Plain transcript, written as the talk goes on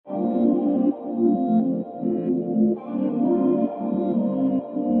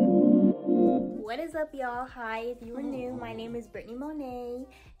What is up, y'all? Hi, if you are new, my name is Brittany Monet.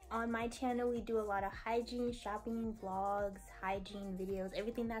 On my channel we do a lot of hygiene, shopping, vlogs, hygiene videos,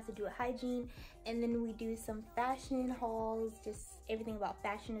 everything that has to do with hygiene, and then we do some fashion hauls, just everything about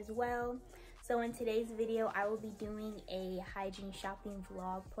fashion as well. So in today's video I will be doing a hygiene shopping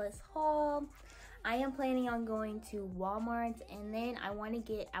vlog plus haul. I am planning on going to Walmart, and then I want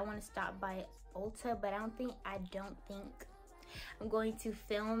to stop by Ulta, but I don't think I'm going to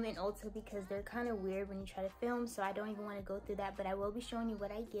film in Ulta because they're kind of weird when you try to film, so I don't even want to go through that, but I will be showing you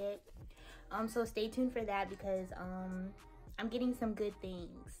what I get. So stay tuned for that because I'm getting some good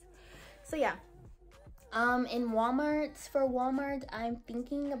things. So yeah, in Walmart, I'm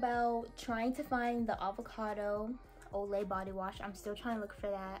thinking about trying to find the avocado Olay body wash. I'm still trying to look for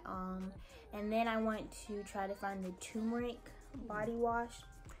that. And then I want to try to find the turmeric body wash.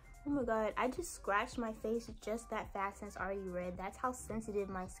 Oh my god, I just scratched my face just that fast and it's already red. That's how sensitive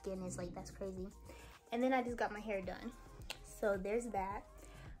my skin is, like, that's crazy. And then I just got my hair done, so there's that.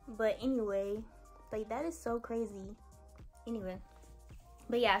 But anyway, like, that is so crazy. Anyway,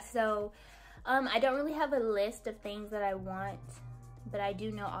 but yeah, so I don't really have a list of things that I want, but I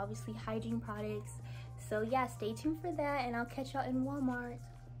do know obviously hygiene products. So yeah, stay tuned for that, and I'll catch y'all in Walmart.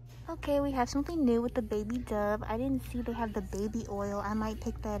 Okay, we have something new with the baby dove. I didn't see they have the baby oil. I might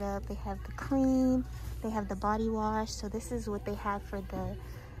pick that up. They have the cream, they have the body wash. So this is what they have for the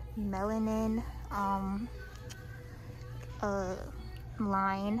melanin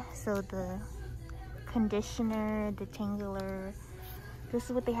line. So the conditioner, the tangular. This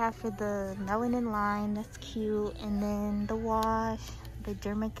is what they have for the melanin line. That's cute. And then the wash, the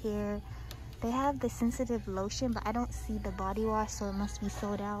dermacare. They have the sensitive lotion, but I don't see the body wash, so it must be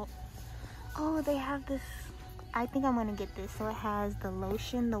sold out. Oh, they have this. I think I'm gonna get this. So it has the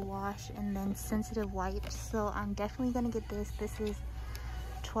lotion, the wash, and then sensitive wipes. So I'm definitely gonna get this. This is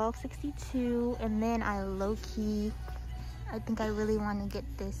 $12.62. And then I think I really want to get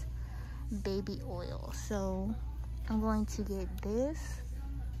this baby oil. So I'm going to get this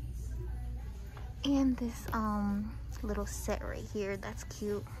and this little set right here. That's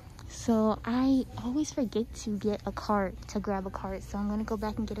cute. So I always forget to grab a cart, so I'm gonna go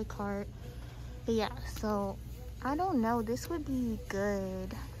back and get a cart. But yeah, so I don't know, this would be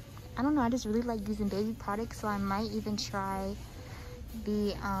good. I don't know, I just really like using baby products, so I might even try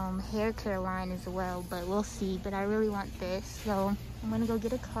the hair care line as well, but we'll see. But I really want this, so I'm gonna go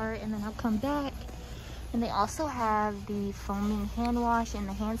get a cart and then I'll come back. And they also have the foaming hand wash and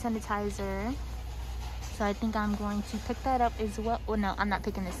the hand sanitizer. So I think I'm going to pick that up as well. Well, no, I'm not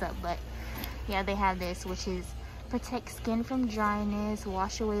picking this up, but yeah, they have this, which is protect skin from dryness,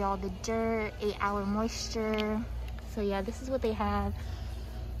 wash away all the dirt, 8-hour moisture. So yeah, this is what they have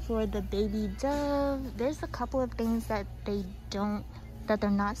for the baby dove. There's a couple of things that they're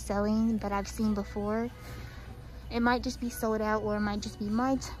not selling that I've seen before. It might just be sold out, or it might just be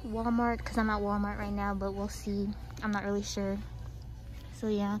my Walmart, because I'm at Walmart right now, but we'll see. I'm not really sure. So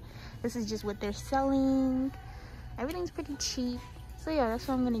yeah, this is just what they're selling. Everything's pretty cheap. So yeah, that's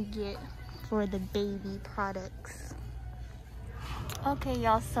what I'm gonna get for the baby products. Okay,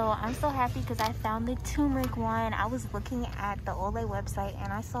 y'all, so I'm so happy because I found the turmeric one. I was looking at the Olay website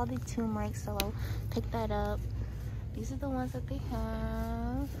and I saw the turmeric, so I'll pick that up. These are the ones that they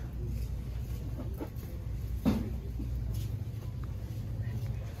have.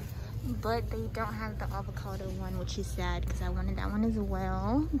 But they don't have the avocado one, which is sad because I wanted that one as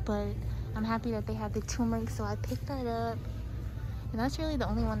well. But I'm happy that they have the turmeric, so I picked that up. And that's really the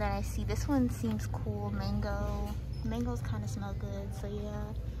only one that I see. This one seems cool. Mangoes kind of smell good, so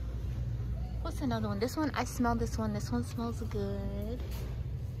yeah. What's another one? This one, I smell this one. This one smells good.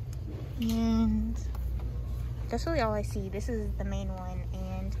 And that's really all I see. This is the main one,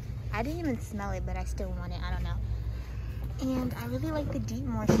 and I didn't even smell it, but I still want it. I don't know. And I really like the deep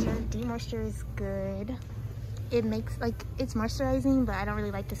moisture. Deep moisture is good. It makes, like, it's moisturizing, but I don't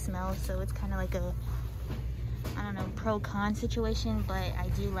really like the smell, so it's kind of like a, I don't know, pro-con situation. But I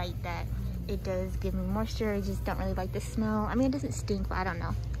do like that it does give me moisture. I just don't really like the smell. I mean, it doesn't stink, but I don't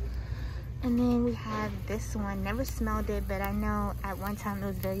know. And then we have this one. Never smelled it, but I know at one time it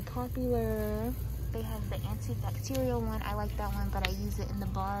was very popular. They have the antibacterial one. I like that one, but I use it in the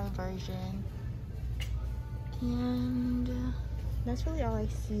bar version. And that's really all I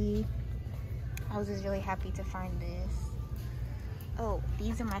see. I was just really happy to find this. Oh,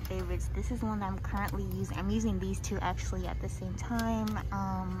 these are my favorites. This is one that I'm currently using. I'm using these two actually at the same time.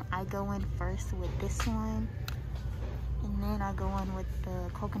 I go in first with this one, and then I go in with the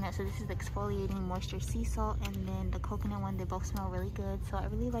coconut. So this is the exfoliating moisture sea salt, and then the coconut one. They both smell really good, so I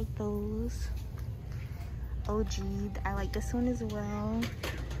really like those. OG, I like this one as well.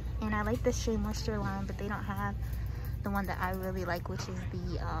 And I like the Shea Moisture line, but they don't have the one that I really like, which is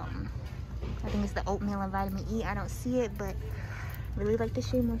the I think it's the oatmeal and vitamin E. I don't see it, but really like the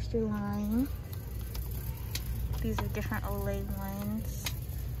Shea Moisture line. These are different Olay ones.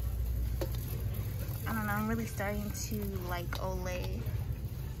 I don't know, I'm really starting to like Olay.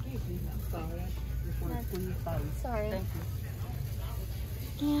 Sorry. Thank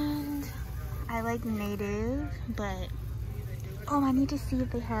you. And I like Native, but oh, I need to see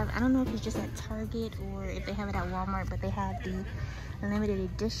if they have, I don't know if it's just at Target or if they have it at Walmart, but they have the limited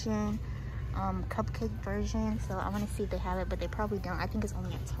edition cupcake version. So I want to see if they have it, but they probably don't. I think it's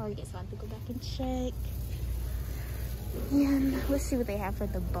only at Target, so I have to go back and check. And let's see what they have for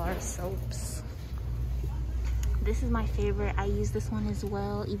the bar soaps. This is my favorite. I use this one as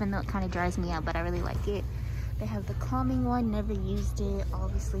well, even though it kind of dries me out, but I really like it. They have the calming one, never used it.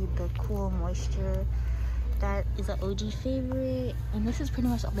 Obviously the Cool Moisture, that is an OG favorite. And this is pretty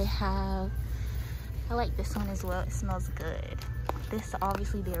much all they have. I like this one as well. It smells good. This,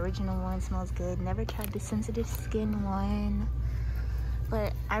 obviously the original one, smells good. Never tried the sensitive skin one,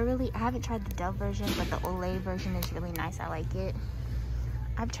 but I haven't tried the Dove version, but the Olay version is really nice. I like it.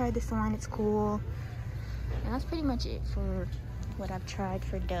 I've tried this one, it's cool. And that's pretty much it for what I've tried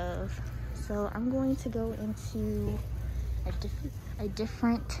for Dove. So I'm going to go into a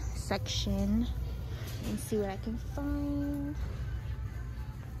different section and see what I can find.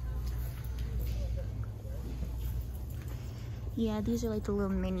 Yeah, these are like the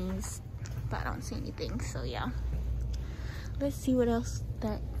little minis, but I don't see anything, so yeah. Let's see what else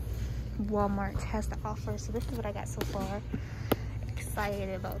that Walmart has to offer. So this is what I got so far.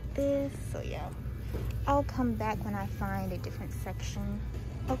 Excited about this, so yeah. I'll come back when I find a different section.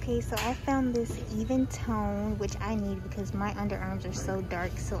 Okay, so I found this even tone, which I need because my underarms are so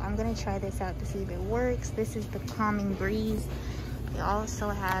dark. So I'm gonna try this out to see if it works. This is the Calming Breeze. They also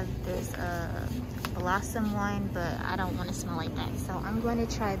have this Blossom one, but I don't want to smell like that. So I'm going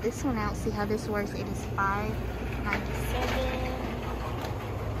to try this one out, see how this works. It is $5.97.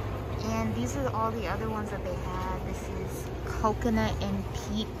 And these are all the other ones that they have. This is coconut and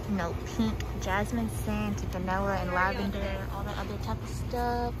pink, jasmine scent, vanilla and lavender, all that other type of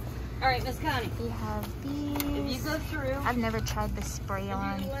stuff. All right, Miss Connie. They have these. If you go through. I've never tried the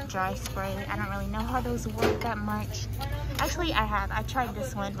spray-on, dry spray. I don't really know how those work that much. Actually, I have. I tried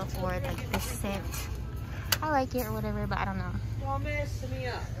this one before, like this scent. I like it or whatever, but I don't know.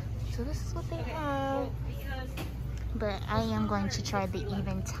 So this is what they have. But I am going to try the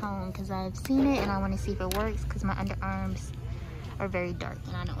even tone because I've seen it and I want to see if it works because my underarms are very dark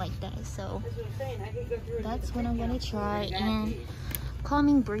and I don't like that. So that's what I'm going to try. And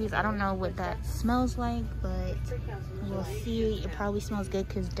Calming Breeze, I don't know what that smells like, but we'll see. It probably smells good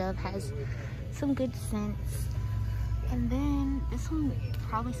because Dove has some good scents. And then this one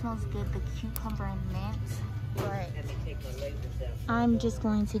probably smells good, the cucumber and mint, but I'm just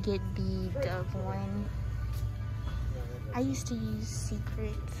going to get the Dove one. I used to use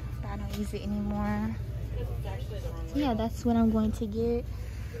Secret, but I don't use it anymore. So yeah, that's what I'm going to get.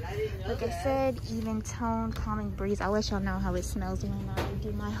 Like I said, even tone, Calming Breeze. I'll let y'all know how it smells when I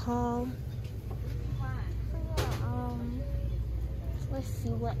do my haul. So yeah, let's see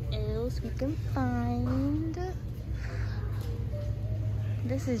what else we can find.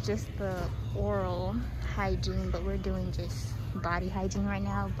 This is just the oral hygiene, but we're doing just body hygiene right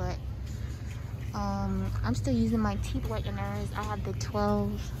now. But I'm still using my teeth whiteners. I have the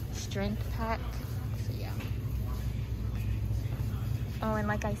 12 strength pack. So yeah. Oh, and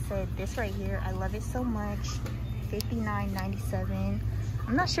like I said, this right here, I love it so much. $59.97.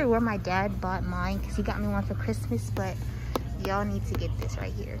 I'm not sure where my dad bought mine because he got me one for Christmas, but y'all need to get this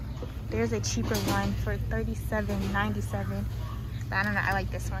right here. There's a cheaper one for $37.97. But I don't know, I like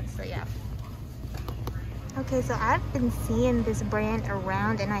this one, so yeah. Okay, so I've been seeing this brand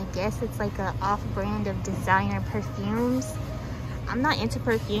around, and I guess it's like a off-brand of designer perfumes. I'm not into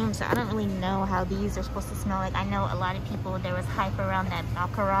perfume, so I don't really know how these are supposed to smell like. I know a lot of people, there was hype around that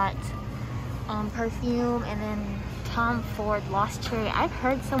Baccarat perfume, and then Tom Ford Lost Cherry. I've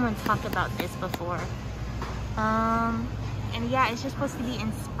heard someone talk about this before. And yeah, it's just supposed to be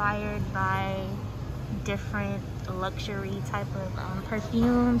inspired by different luxury type of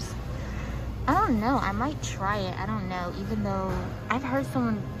perfumes. I don't know, I might try it. I don't know, even though I've heard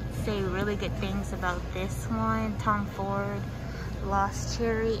someone say really good things about this one, Tom Ford Lost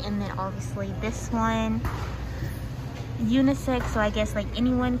Cherry, and then obviously this one, unisex, so I guess like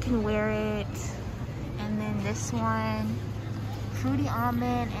anyone can wear it. And then this one, fruity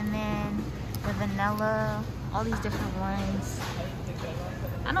almond, and then the vanilla, all these different ones.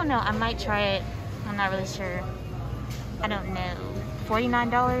 I don't know, I might try it. I'm not really sure. I don't know.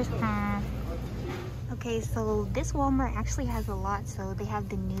 $49. Okay, so this Walmart actually has a lot. So they have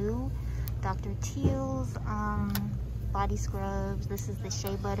the new Dr. Teal's body scrubs. This is the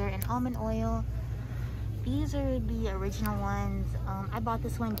shea butter and almond oil. These are the original ones. I bought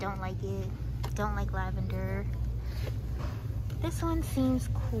this one, don't like it. Don't like lavender. This one seems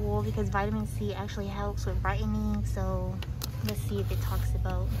cool because vitamin C actually helps with brightening. So let's see if it talks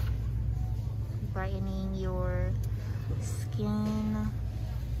about brightening your skin.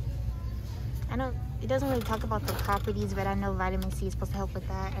 It doesn't really talk about the properties, but I know vitamin C is supposed to help with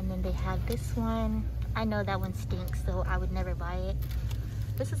that. And then they have this one. I know that one stinks, so I would never buy it.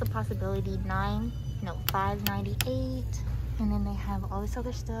 This is a possibility, $5.98. And then they have all this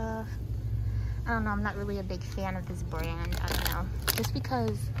other stuff. I don't know, I'm not really a big fan of this brand. I don't know, just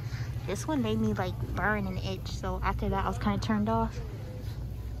because this one made me like burn and itch, so after that I was kind of turned off.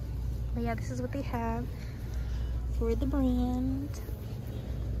 But yeah, this is what they have for the brand.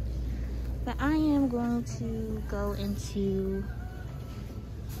 But I am going to go into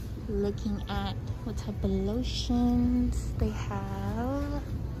looking at what type of lotions they have.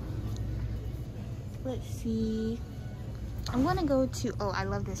 Let's see. I'm gonna go to, oh, I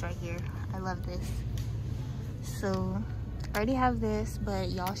love this right here. I love this. So I already have this, but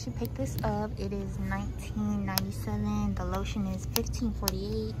y'all should pick this up. It is $19.97. The lotion is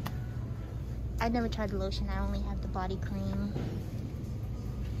 $15.48. I never tried the lotion. I only have the body cream.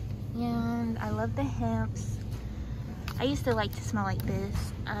 And I love the hemps. I used to like to smell like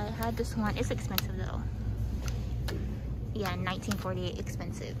this. I had this one. It's expensive though. Yeah, $19.48,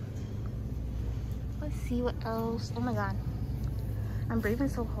 expensive. Let's see what else. Oh my god, I'm breathing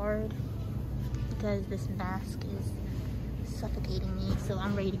so hard because this mask is suffocating me, so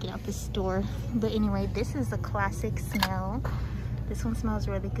I'm ready to get out the store. But anyway, this is a classic smell. This one smells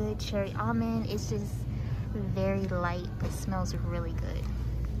really good. Cherry almond. It's just very light, but smells really good.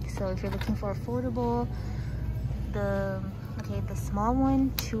 So if you're looking for affordable, the small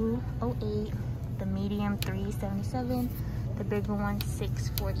one $2.08, the medium $3.77, the bigger one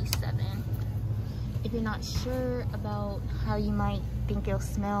 $6.47. If you're not sure about how you might think it'll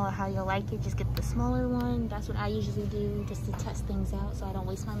smell or how you'll like it, just get the smaller one. That's what I usually do, just to test things out so I don't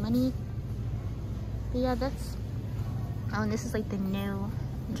waste my money. But yeah, that's, oh, and this is like the new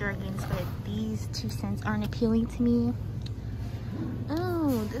Jergens, but these 2 cents aren't appealing to me.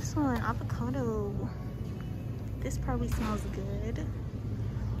 Oh, this one, avocado. This probably smells good.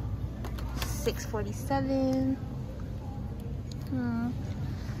 $6.47.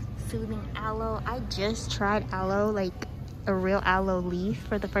 Soothing aloe. I just tried aloe, like a real aloe leaf,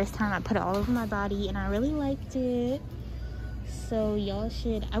 for the first time. I put it all over my body and I really liked it. So y'all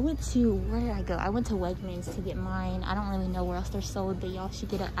should, I went to, where did I go? I went to Wegmans to get mine. I don't really know where else they're sold, but y'all should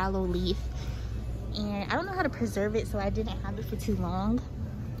get an aloe leaf. And I don't know how to preserve it, so I didn't have it for too long.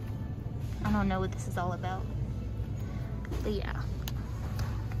 I don't know what this is all about. But yeah.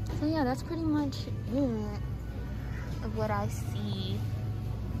 So yeah, that's pretty much it of what I see.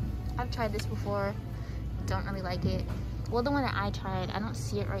 I've tried this before. Don't really like it. Well, the one that I tried, I don't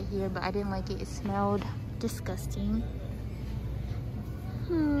see it right here, but I didn't like it. It smelled disgusting.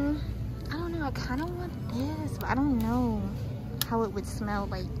 I don't know. I kind of want this, but I don't know how it would smell.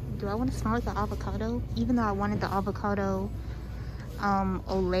 Like, do I want to smell like the avocado? Even though I wanted the avocado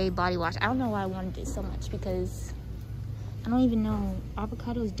Olay body wash. I don't know why I wanted it so much, because I don't even know.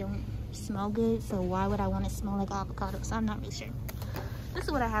 Avocados don't smell good, so why would I want to smell like avocado? So I'm not really sure. This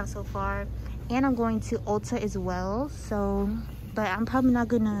is what I have so far. And I'm going to Ulta as well. So, but I'm probably not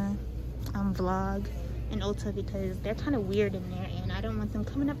gonna vlog in Ulta because they're kind of weird in there, and I don't want them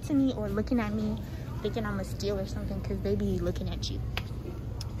coming up to me or looking at me thinking I'm a steal or something, because they be looking at you.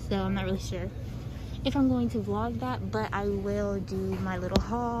 So I'm not really sure if I'm going to vlog that, but I will do my little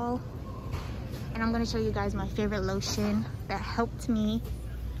haul. And I'm going to show you guys my favorite lotion that helped me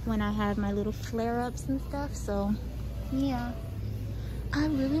when I had my little flare-ups and stuff. So yeah, I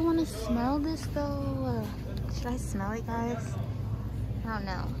really want to smell this though. Should I smell it, guys? I don't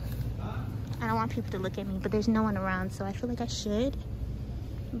know. I don't want people to look at me, but there's no one around, so I feel like I should,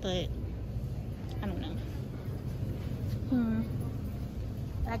 but I don't know.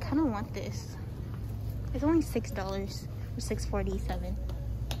 I kind of want this. It's only $6 or $6.47.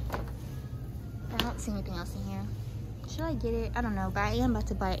 I don't see anything else in here. Should I get it? I don't know, but I am about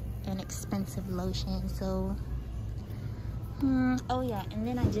to buy an expensive lotion, so oh yeah, and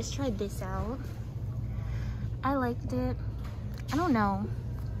then I just tried this out. I liked it. I don't know,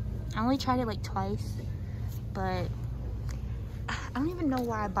 I only tried it like twice, but I don't even know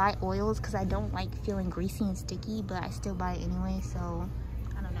why I buy oils, because I don't like feeling greasy and sticky, but I still buy it anyway, so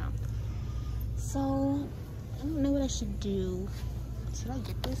I don't know. So I don't know what I should do. Should I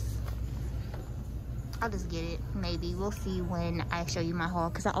get this? I'll just get it. Maybe. We'll see when I show you my haul.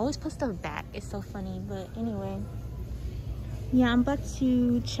 Because I always put stuff back. It's so funny. But anyway. Yeah, I'm about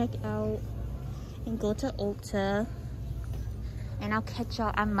to check out and go to Ulta. And I'll catch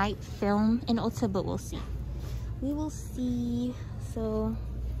y'all. I might film in Ulta, but we'll see. We will see. So,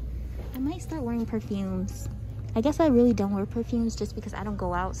 I might start wearing perfumes. I guess I really don't wear perfumes just because I don't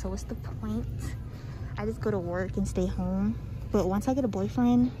go out. So, what's the point? I just go to work and stay home. But once I get a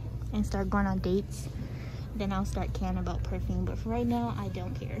boyfriend and start going on dates, then I'll start caring about perfume. But for right now, I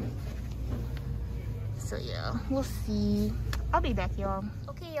don't care. So yeah, we'll see. I'll be back, y'all.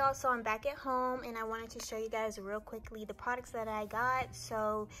 Okay, y'all, so I'm back at home and I wanted to show you guys real quickly the products that I got.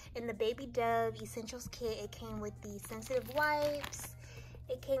 So in the Baby Dove Essentials kit, it came with the sensitive wipes.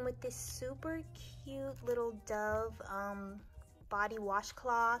 It came with this super cute little Dove body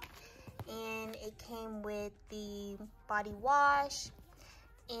washcloth. And it came with the body wash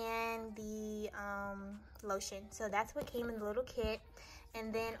and the lotion. So that's what came in the little kit.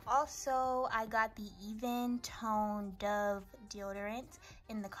 And then also I got the Even Tone Dove deodorant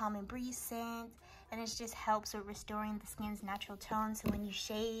in the Common Breeze scent, and it just helps with restoring the skin's natural tone. So when you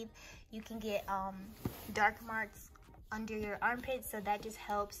shave, you can get dark marks under your armpits, so that just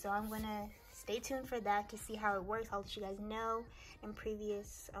helps. So I'm gonna stay tuned for that to see how it works. I'll let you guys know in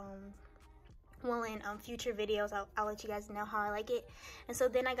previous in future videos. I'll let you guys know how I like it. And so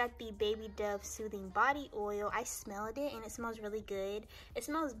then I got the Baby Dove Soothing Body Oil. I smelled it and it smells really good. It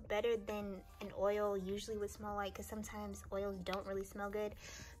smells better than an oil usually would smell like, because sometimes oils don't really smell good.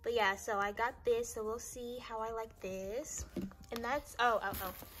 But yeah, so I got this, so we'll see how I like this. And that's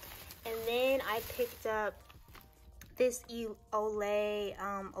and then I picked up this Olay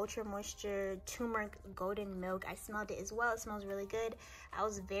Ultra Moisture Turmeric Golden Milk. I smelled it as well. It smells really good. I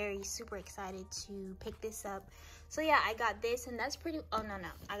was super excited to pick this up. So yeah, I got this, and that's pretty. Oh no,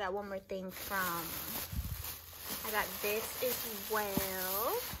 I got one more thing I got this as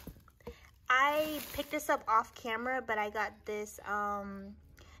well. I picked this up off camera, but I got this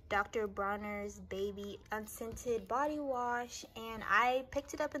Dr. Bronner's Baby Unscented Body Wash, and I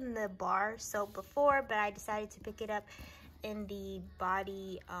picked it up in the bar soap before, but I decided to pick it up in the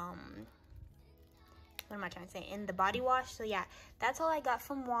body, what am I trying to say, in the body wash. So yeah, that's all I got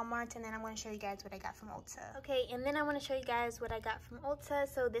from Walmart, and then I'm going to show you guys what I got from Ulta. Okay, and then I want to show you guys what I got from Ulta.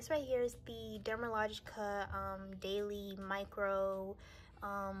 So this right here is the Dermalogica Daily Micro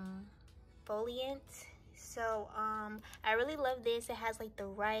Foliant. So I really love this. It has like the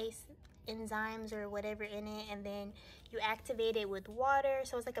rice enzymes or whatever in it, and then you activate it with water.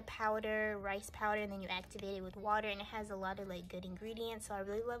 So it's like a powder, rice powder, and then you activate it with water, and it has a lot of like good ingredients. So I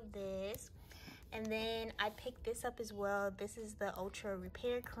really love this. And then I picked this up as well. This is the Ultra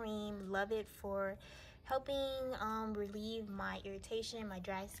Repair Cream. Love it for helping relieve my irritation, my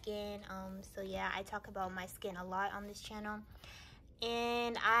dry skin. So yeah, I talk about my skin a lot on this channel.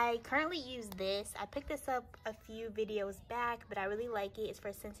 And I currently use this. I picked this up a few videos back, but I really like it. It's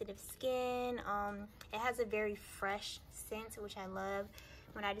for sensitive skin. It has a very fresh scent, which I love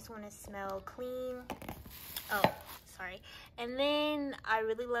when I just want to smell clean. Oh, sorry. And then I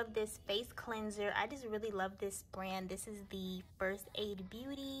really love this face cleanser. I just really love this brand. This is the First Aid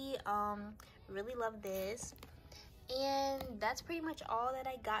Beauty. Really love this. And that's pretty much all that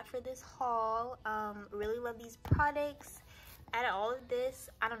I got for this haul. Really love these products. Out of all of this,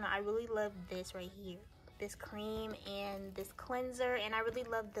 I don't know, I really love this right here, this cream and this cleanser, and I really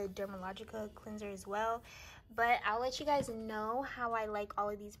love the Dermalogica cleanser as well. But I'll let you guys know how I like all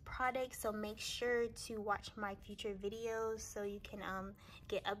of these products, so make sure to watch my future videos so you can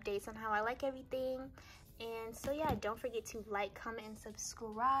get updates on how I like everything. And so yeah, don't forget to like, comment, and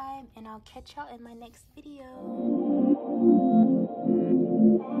subscribe, and I'll catch y'all in my next video.